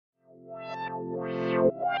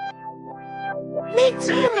Hey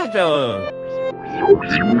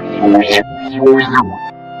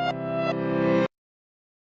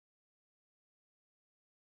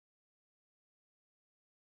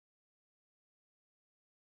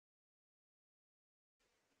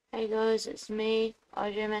guys, it's me,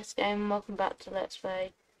 IGMS Game, and welcome back to Let's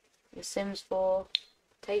Play The Sims 4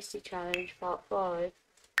 Tasty Challenge Part 5.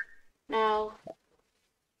 Now,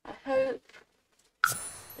 I hope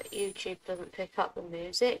that YouTube doesn't pick up the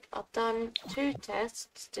music. I've done 2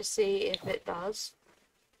 tests to see if it does,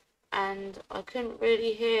 and I couldn't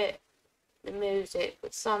really hear the music,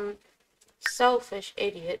 but some selfish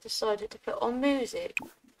idiot decided to put on music,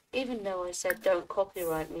 even though I said don't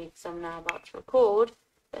copyright me because I'm now about to record.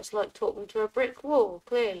 It's like talking to a brick wall,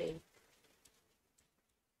 clearly.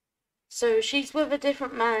 So she's with a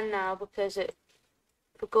different man now because it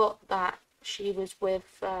forgot that she was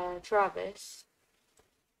with Travis.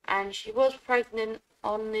 And she was pregnant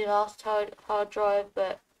on the last hard drive,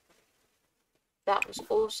 but that was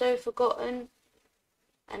also forgotten.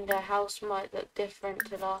 And her house might look different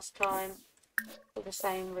to last time for the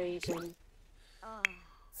same reason.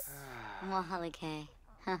 Wahalike.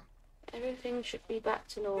 Huh. Everything should be back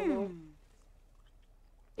to normal.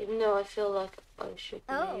 Even though I feel like I should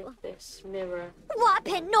leave this mirror.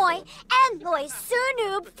 Wapinoi and Loy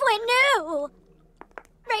Sunub Fwinu.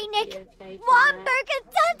 Rainik. Wamberga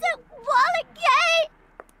Tanta Walake.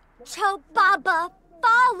 Chobaba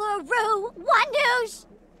Ballaru Wandush.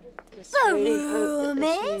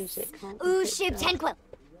 Barumis. Ushib Tenquil.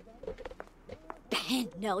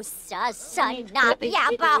 Penosa Sanap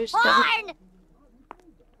Yaba Horn.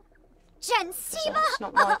 Jensiba! It's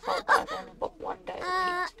not my fault that I've only got one day a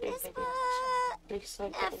week to do videos. At least I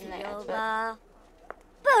put in the effort.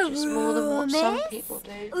 Just more than what some people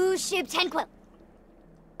do. Ushib Tenquil.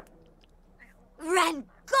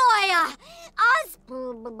 Rangoya!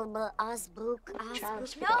 Osbook Nova!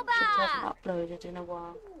 Hasn't uploaded in a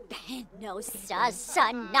while. Penosa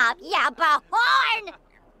Sanap Yaba Horn!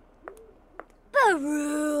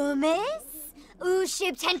 Barumis!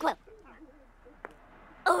 Ushib Tenquil.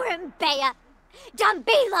 Urimbea,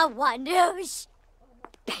 Dumbila Wanush,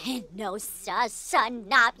 Penosa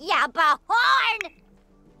Sanap Yaba Horn.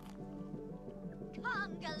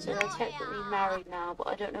 So they're technically married now, but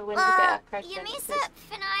I don't know when to get her pregnant.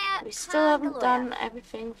 We still haven't done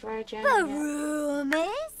everything for her journey yet.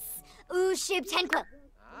 Barumis, Ushib Tenquil.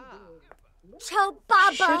 Should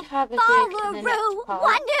Chobaba have a gig in the next Ballaru part.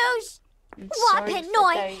 Wanush.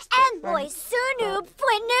 Wapinoi and Loy Sunub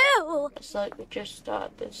Fwinu. It's like we just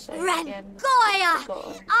started this same again. Rangoya!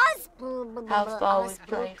 How far we've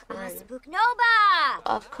played through.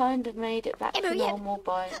 I've kind of made it back to normal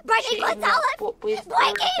by cheating up what we've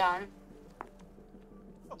already done.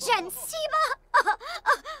 Jensiba!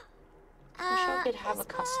 Wish I could have a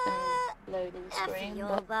custom loading screen, but you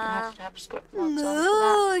have to have script mods on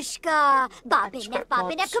for Mushka! that. Script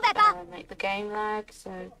mods make the game lag,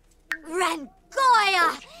 so...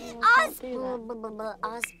 Rangoya! Osbook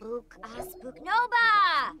Nova!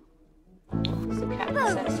 What's the cat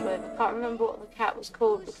obsessed with? I can't remember what the cat was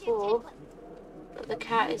called before, but the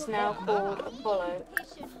cat is now called Apollo.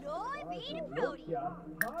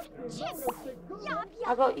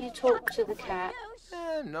 How about you talk to the cat?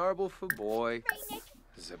 Narble for boy.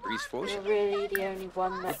 You're really the only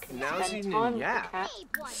one that can spend time with the cat,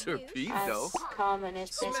 as Carmen is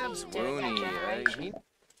busy doing her generation.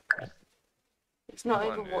 It's not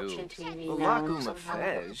even watching TV now.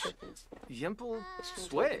 Yimple Swed.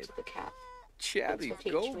 Swed. The cat. Chabby That's what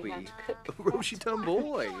teach me how Gobi. to cook. Roshitum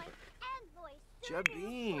boy.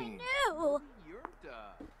 Jabeen.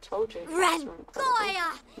 Told you. Rangoya!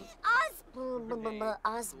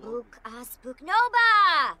 Osbook Nova!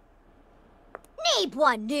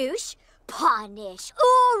 Neebwanush! Punish!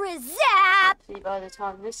 Urizap! See, by the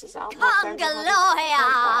time this is out, my friends will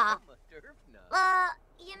have Congaloya! why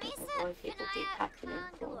Yamisa people keep hacking in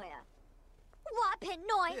for.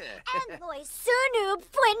 Wapinoi and Loy Sunub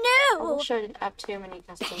I Fwinu! wish I didn't have too many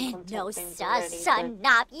custom content things Penosa already for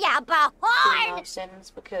Sanap Yaba Horn! female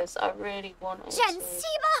Sims, because I really wanted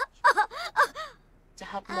Jensiba! to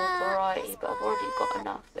have more variety, but I've already got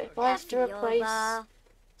enough. But if I have to replace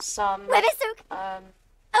some Webisuk!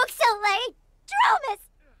 Oxalate! Dromus!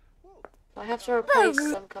 if I have to replace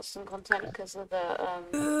some custom content because of the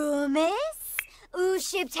Rumis?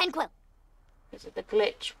 Ushib Tenquil.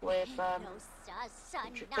 glitch with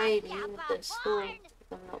baby with the school.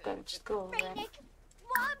 I'm not going to school then.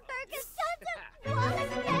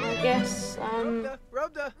 I guess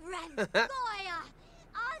Rubda.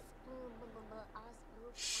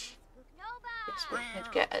 guess we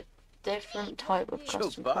could get a different type of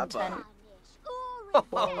custom Chobaba. content.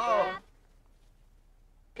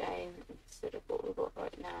 game instead of what we've got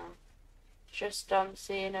right now. Just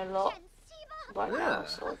seeing a lot right now,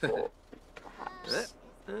 so I thought perhaps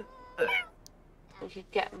we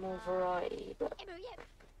could get more variety, but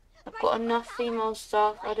I've got enough female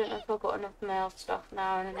stuff. I don't know if I've got enough male stuff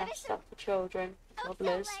now and enough stuff for children,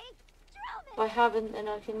 toddlers. If I haven't, then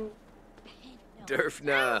I can.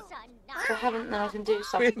 Durfna. If I haven't, then I can do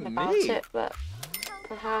something about it. But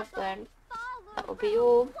if I have, then that will be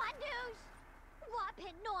all.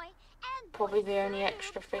 Probably the only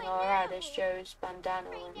extra thing I'll add is Joe's bandana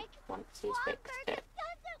once he's fixed it.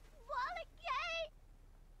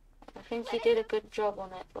 I think he did a good job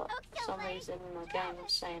on it, but for some reason my game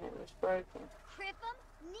was saying it was broken.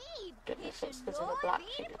 Don't know if it's because of the black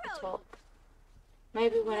thing at the top.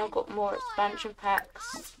 Maybe when I've got more expansion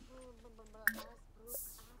packs,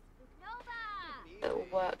 it'll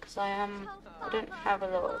work, because I don't have a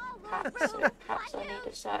lot of packs, so perhaps I need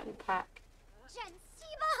a certain pack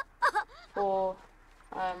for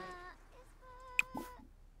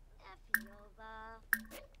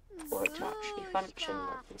it to actually function,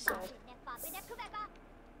 like you said.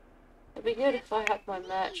 It'd be good if I had my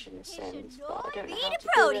merch in The Sims, but I don't know how to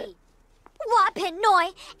do it. Wapin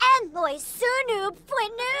noi and loi sunub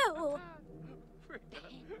fwinu.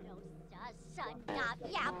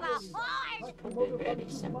 It's probably really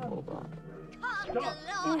simple, but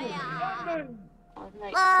I'd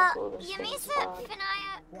make all the things hard.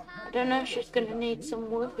 I don't know if she's gonna need some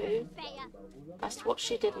woohoo. That's what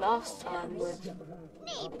she did last time with a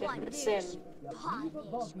different sim.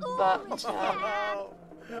 But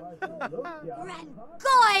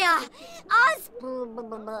Goya!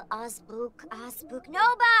 Asbuk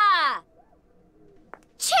Nova!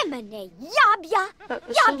 Chimney Yabya! but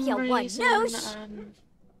for some Yabya reason,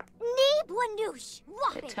 Neeb Wanush!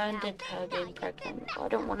 it turned into her being pregnant. I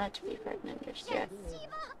don't want her to be pregnant just yet.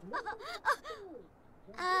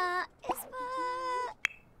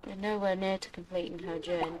 We're nowhere near to completing her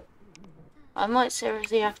journey. I might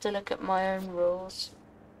seriously have to look at my own rules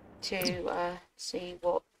to see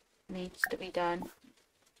what needs to be done,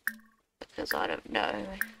 because I don't know.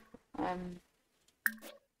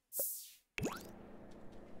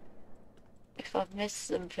 If I've missed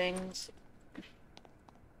some things.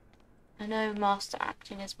 I know master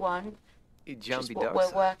acting is one, which is what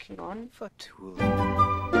we're working on. I'm pretty sure they're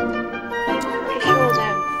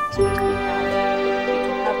supposed to be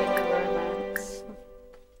having a romance.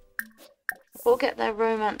 We'll get their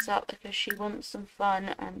romance up because she wants some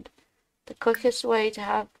fun, and the quickest way to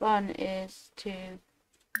have fun is to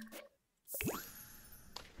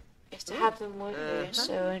have them with you,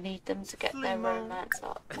 so I need them to get their romance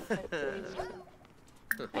up. And hopefully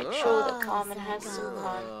we can make sure that Carmen has some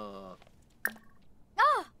fun.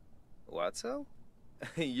 What's so?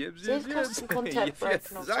 There's custom content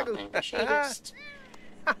broken or something. She just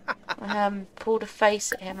pulled a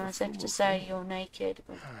face at him as if to say you're naked,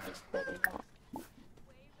 but he's clearly not.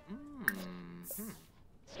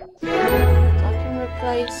 So I can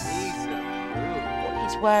replace what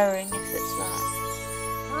he's wearing if it's that.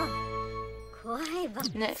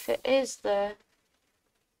 And if it is the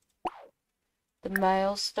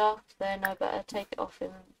male stuff, then I better take it off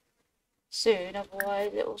him soon,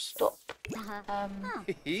 otherwise it will stop Carmen from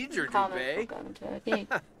going to her gig.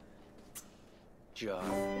 I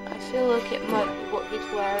feel like it might be what he's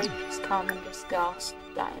wearing because Carmen just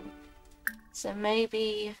gasped at him. So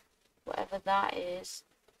maybe whatever that is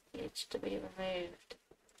needs to be removed.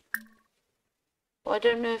 Well, I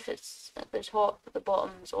don't know if it's at the top, the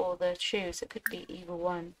bottoms, or the shoes. It could be either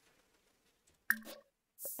one.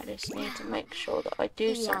 I just need to make sure that I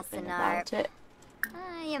do something about it.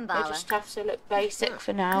 I just have to look basic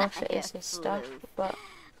for now if it is his stuff, but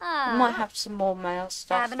I might have some more male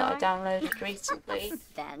stuff that I downloaded recently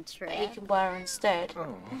that he can wear instead.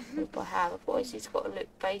 If I have, otherwise he's got to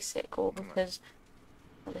look basic, or because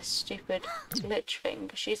of this stupid glitch thing,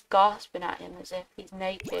 because she's gasping at him as if he's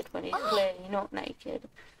naked when he's clearly not naked.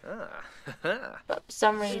 But for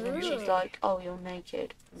some reason she's like, oh, you're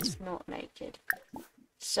naked. He's not naked.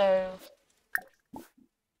 So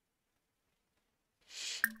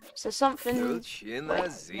something. Wait, no,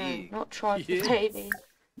 not try for baby.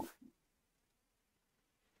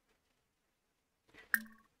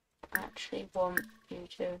 I actually want you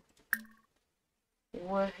to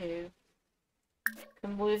woohoo. You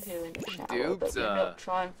can woohoo in the shower, but you're not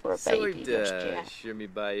trying for a baby just yet.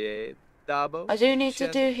 I do need to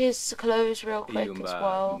do his clothes real quick as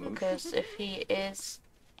well, because if he is,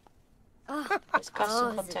 his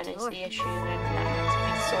custom content is the issue, and that needs to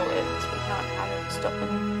be sorted, so we can't have him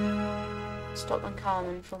stopping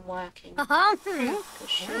Carmen from working, because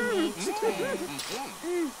she needs to.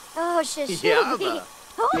 Oh, Shishumi.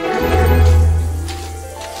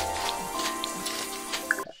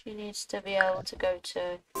 She needs to be able to go to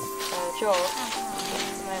her job and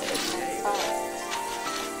get promoted really fast.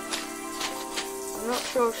 I'm not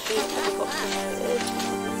sure if she ever got promoted.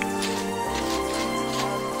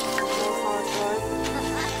 More hard drive.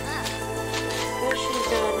 But she's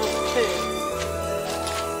number 2.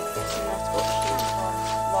 I'm guessing that's what she was on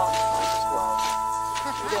last time as well.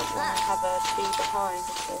 We don't want to have her be behind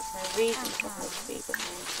if there's no reason for her to be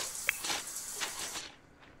behind.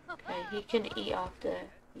 Okay, he can eat after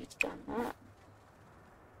he's done that.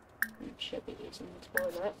 And she'll be using the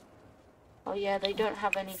toilet. Oh yeah, they don't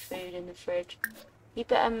have any food in the fridge. You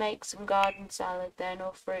better make some garden salad then,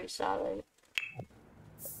 or fruit salad.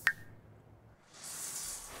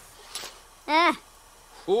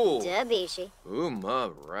 Ooh. Dabishi.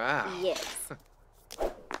 Umara. Yes.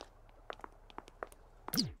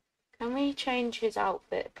 Can we change his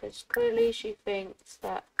outfit? Because clearly she thinks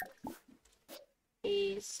that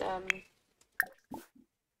he's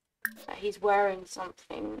wearing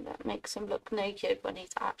something that makes him look naked when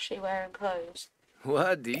he's actually wearing clothes.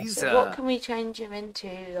 What is So what can we change him into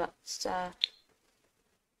that's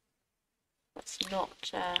not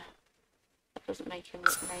that doesn't make him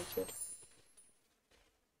look naked?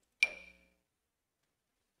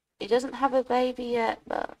 He doesn't have a baby yet,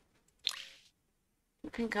 but I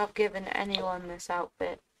think I've given anyone this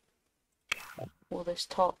outfit or this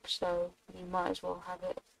top, so you might as well have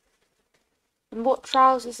it. And what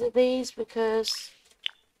trousers are these? Because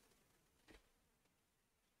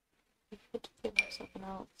you could give him something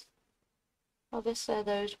else. I guess they're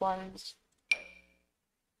those ones.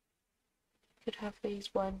 Could have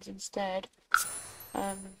these ones instead.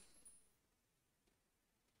 I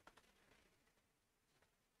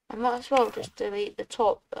might as well just delete the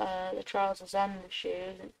top, the trousers and the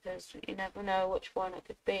shoes, because you never know which one it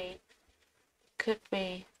could be. Could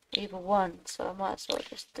be either one, so I might as well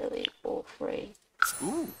just delete all 3.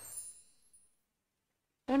 Ooh.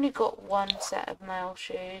 I only got one set of male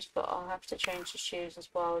shoes, but I'll have to change the shoes as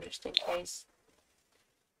well, just in case.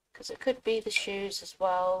 Because it could be the shoes as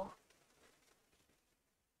well.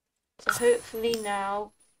 So hopefully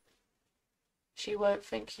now she won't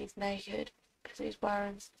think he's naked, because he's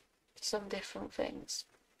wearing some different things.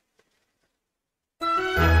 I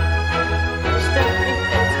just don't think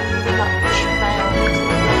there's much male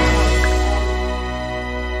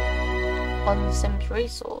on the Sims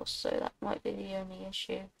resource, so that might be the only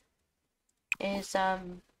issue. Is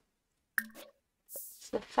it's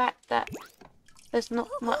the fact that there's not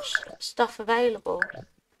much stuff available.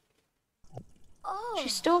 She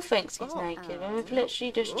still thinks he's naked, and we've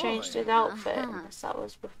literally just changed his outfit, unless that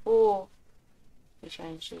was before we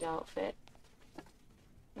changed his outfit.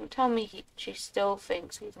 Don't tell me she still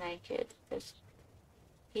thinks he's naked, because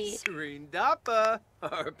he Srindapa.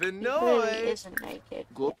 clearly Harpanoy. isn't naked.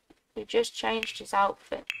 We just changed his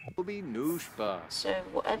outfit, Gobi Nushpa. so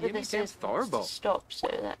whatever Give me this some is needs to Thorbo. stop so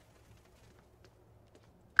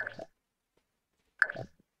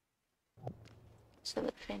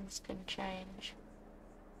that things can change.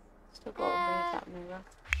 Still gotta move that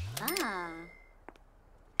mirror.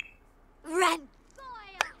 Ren.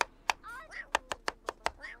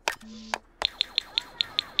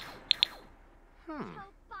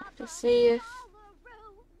 To see if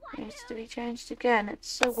it needs to be changed again. It's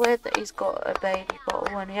so weird that he's got a baby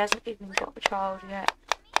bottle and he hasn't even got a child yet.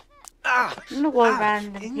 Ah. I don't know what Ah,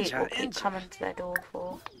 random inja, people keep inja. coming to their door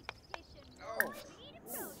for. Oh.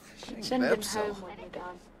 Send him Bebso. home when you're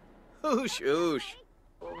done. Oosh, oosh.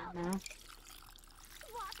 Oh, no.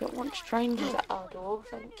 Don't want strangers at our door,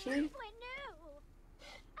 thank you.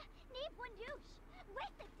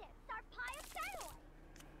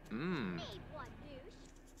 Mmm.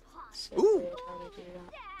 So Ooh. weird how they do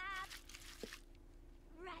that.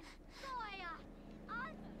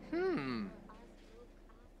 Hmm.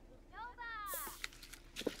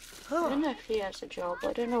 I don't know if he has a job.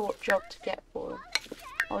 I don't know what job to get for him.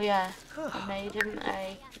 Oh yeah, I made him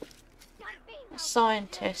a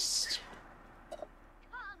scientist. It's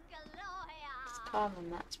time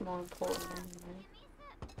and that's more important anyway.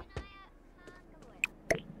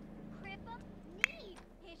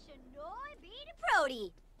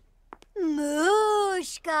 Brody.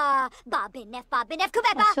 Mushka. Bobinef, I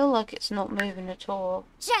Kubeba. feel like it's not moving at all.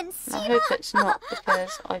 And I hope it's not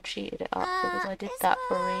because I cheated it up, because I did that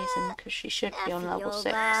for a reason, because she should be on level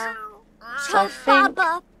 6. So I think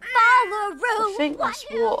that's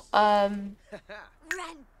what,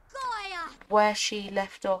 where she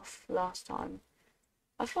left off last time.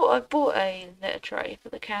 I thought I bought a litter tray for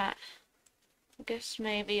the cat. I guess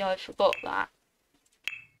maybe I forgot that.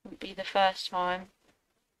 Wouldn't be the first time.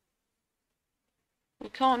 We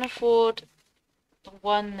can't afford the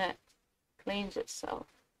one that cleans itself.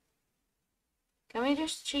 Can we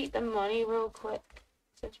just cheat the money real quick?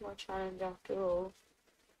 It's my challenge after all.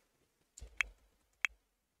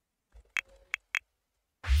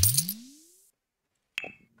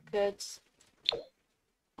 Goods.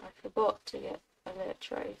 I forgot to get a little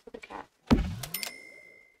tray for the cat.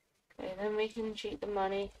 Okay, then we can cheat the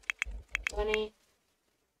money. 20,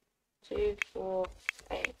 2, 4,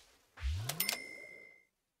 8.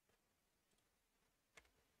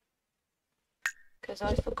 Because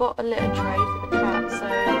I forgot a little tray for the cat, so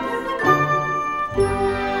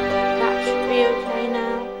that should be okay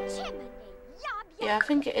now. Yeah, I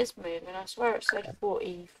think it is moving. I swear it said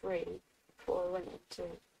 43 before I went into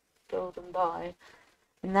build and buy.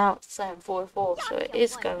 And now it's saying 44, so it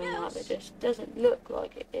is going up. It just doesn't look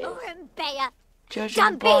like it is.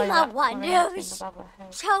 Judging by that Wanus.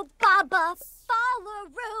 Chobaba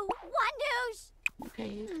Fallaru Wanus. Okay,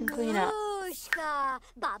 you can clean up.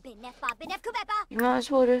 Bobinef You might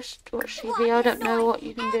as well just watch TV. I don't know what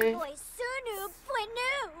you can do.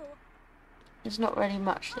 There's not really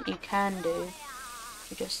much that you can do.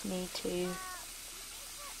 You just need to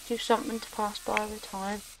do something to pass by the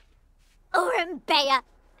time. Urimbea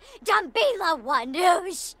Dambila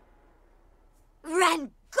Wanus.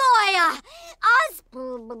 Rangoya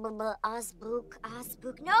Osbook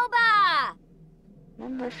Nova.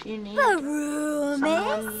 Remember, if you need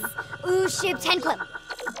Barumis Ushib Tenquim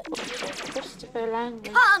Christopher Langley,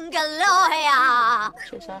 Congaloya.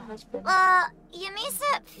 which is her husband.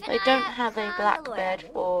 Yamisa They don't have a black bed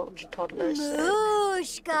for toddlers, so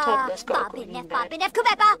Mushka toddler's got a green bed, Bobinef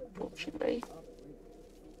Kubeba unfortunately.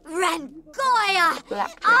 Rangoya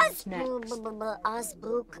Black bed's next.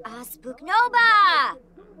 Osbook Nova.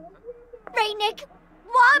 Raynick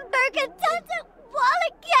Wamberg and Tata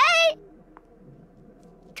Wallagate.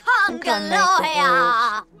 Congaloya. I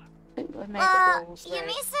think we've made the walls though.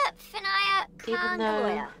 Yamisa Finaya Even though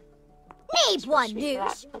Congaloya. Need one supposed to be black,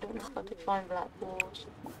 news. I don't know if I could find black walls.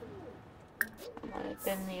 That might have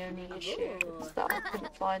been the only issue, is that I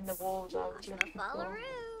couldn't find the walls I was looking for.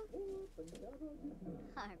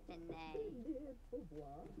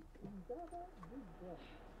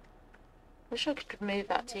 Wish I could move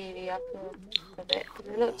that TV up a bit, because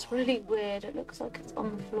it looks really weird. It looks like it's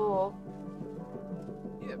on the floor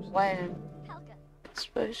when it's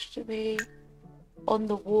supposed to be on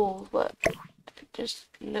the wall, but it just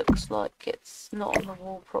looks like it's not on the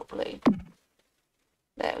wall properly.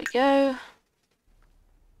 There we go.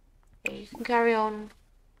 Okay, you can carry on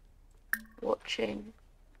watching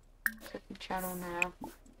the channel now.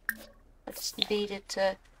 I just needed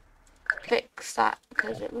to fix that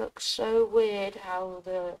because it looks so weird how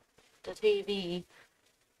the TV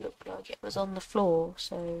looked like it was on the floor,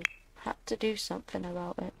 so had to do something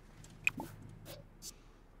about it.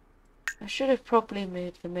 I should have probably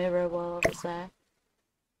moved the mirror while I was there.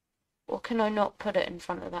 Or can I not put it in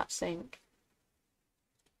front of that sink?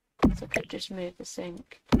 So I could just move the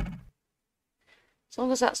sink. As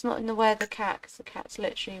long as that's not in the way of the cat, because the cat's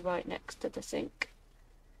literally right next to the sink.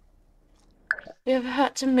 We have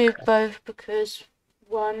had to move both because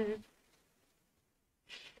moving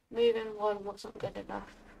one wasn't good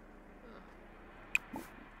enough.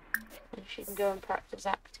 And she can go and practice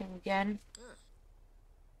acting again.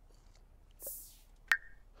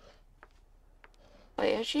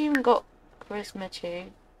 Wait, has she even got charisma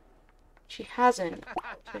too? She hasn't,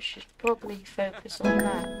 so she should probably focus on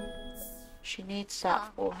that. She needs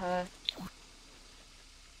that for her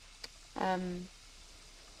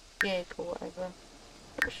gig or whatever.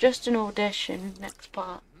 It was just an audition, next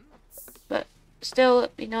part. But still,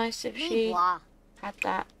 it'd be nice if she had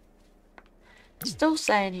that. Still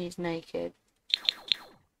saying he's naked.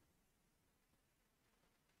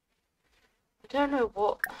 I don't know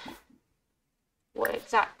what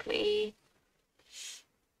exactly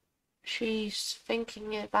she's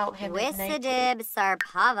thinking about him as naked. Wisidib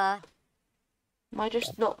Sarpava. Am I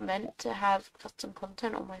just not meant to have custom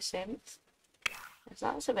content on my Sims? Because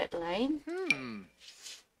that's a bit lame. I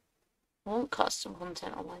want custom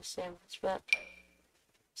content on my Sims, but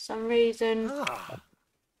for some reason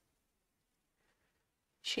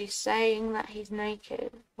she's saying that he's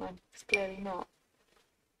naked when he's clearly not.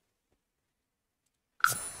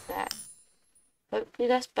 There. Hopefully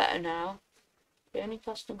that's better now. The only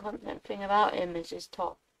custom content thing about him is his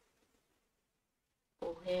top.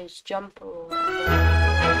 Or his jumper or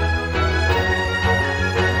whatever.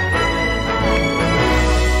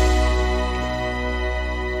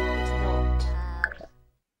 He's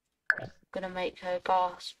not gonna make her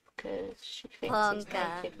gasp because she thinks he's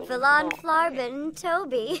naked when he's Villan not. Flarbin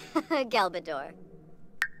Toby Galbador.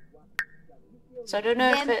 So I don't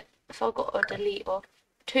know if I got to delete off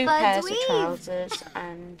 2 pairs of trousers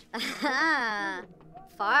and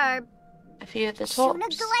Farb. a few of the Shuna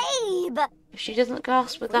tops. Glabe. If she doesn't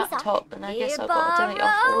gasp with that top, then I guess I've got to delete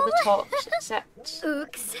off all the tops except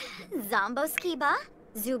Ooks. Zombo Skiba.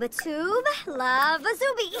 Zubatube. Lava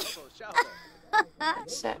Zubi.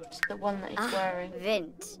 except the one that he's wearing.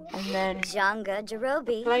 Vint. And then Janga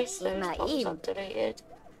Jerobi. replace those tops Maim. I've deleted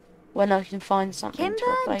when I can find something to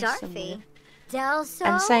Kimba replace them Darfy. with. Delso.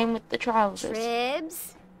 And same with the trousers.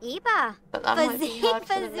 Tribs. Iba. But that might be hard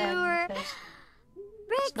for them Fazur. because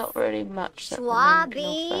Rix. it's not really much that the men Schwabi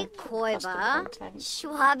can offer custom Koiba. content.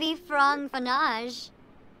 Schwabi Frong Fanage.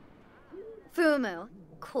 Fumu.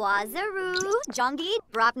 Kwazaru. Jongi.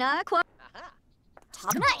 Brapna.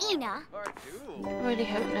 Tabna Ina. I really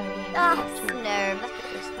hope no one Snurb. get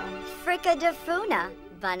this done. Fricka Defuna.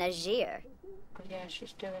 Vanagir. Oh yeah,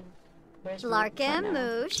 she's doing charisma Larkin, right now.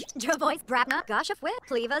 Moosh, Dravois, Brapna, Gosh of Whip,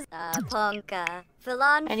 Clevas, Punka,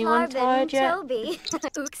 Philon, Anyone Flarvin, tired yet? Toby,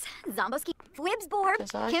 Ooks, Zomboski, Fwibs, Borb,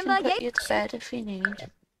 Because I Kimba, can put Yip, you to bed if you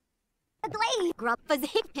need. Glade, Grubfaz,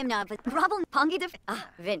 Himna, Grubble, Pongi, Def,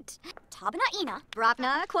 Vint, Tabna Ina,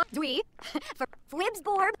 Brapna, Dweeb, Fwibs,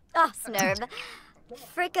 Borb, Snurb,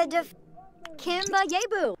 Fricka Def, Kimba,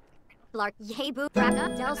 Yebu, Lark, Yebu,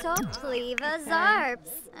 Brapna, Delso, Cleva,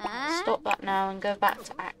 Zarps, Stop that now and go back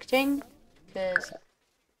to acting because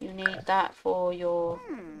you need that for your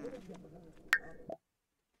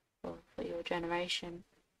for your generation.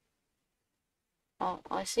 Oh,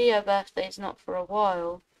 I see her birthday's not for a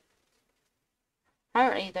while.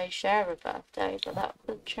 Apparently they share a birthday, but that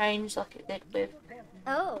could change like it did with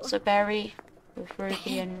Zaberry, with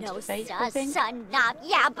Ruby and Faith, I think.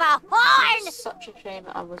 It's such a shame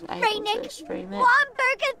that I wasn't able to stream it.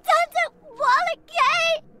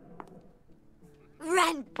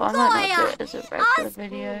 But I might not do it as a regular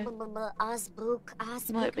video. It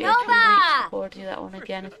might be a few weeks before I do that one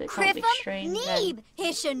again if it can't be streamed then.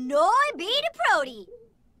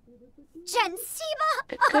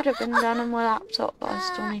 It could have been done on my laptop, but I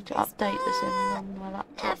still need to update the Sims on my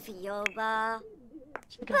laptop. So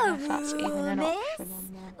I don't know if that's even an option on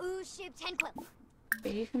there.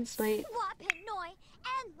 But you can sleep.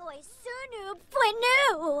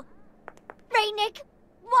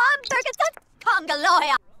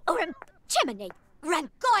 Kongaloya, Urim, Chimney,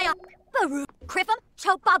 Rangoya, Baru, Criffum,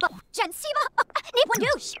 Chobaba, Jensiba,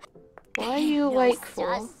 Nipandush. Why are you awake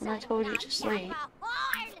for when I told you to sleep?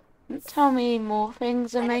 Don't tell me more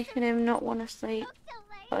things are making him not want to sleep.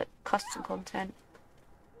 Like custom content.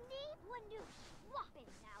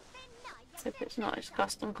 If it's not his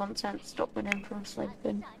custom content stopping him from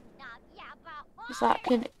sleeping. Because that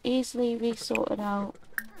can easily be sorted out.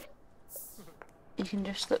 You can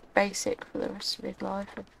just look basic for the rest of his life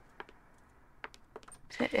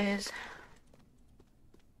if it is.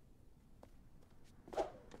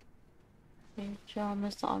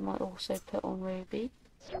 Pajamas that I might also put on Ruby.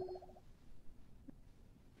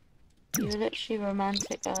 You were literally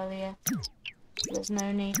romantic earlier. There's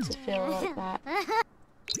no need to feel like that.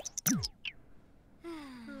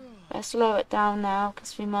 Let's slow it down now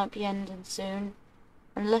because we might be ending soon.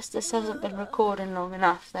 Unless this hasn't been recording long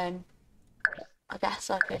enough, then I guess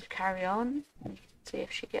I could carry on and see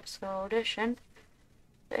if she gets her audition.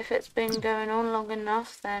 But if it's been going on long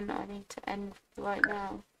enough, then I need to end right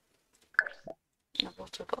now. And I've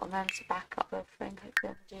also got to remember to back up everything.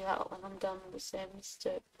 Hopefully I can do that when I'm done with The Sims,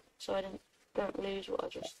 so I don't lose what I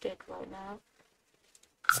just did right now.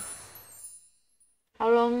 How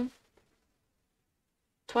long?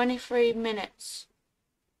 23 minutes.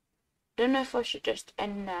 Don't know if I should just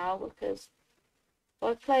end now because if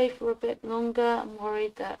I play for a bit longer, I'm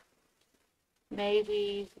worried that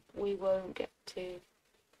maybe we won't get to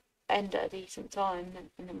end at a decent time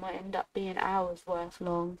and it might end up being hours worth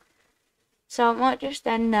long. So I might just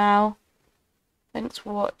end now. Thanks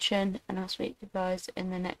for watching and I'll speak to you guys in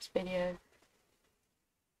the next video.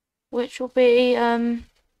 Which will be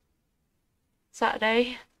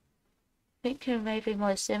Saturday. Thinking maybe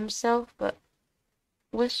my Sims self, but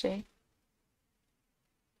we'll see.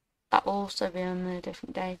 That will also be on a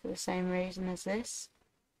different day for the same reason as this.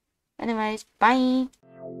 Anyways, bye!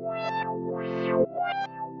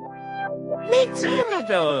 Meet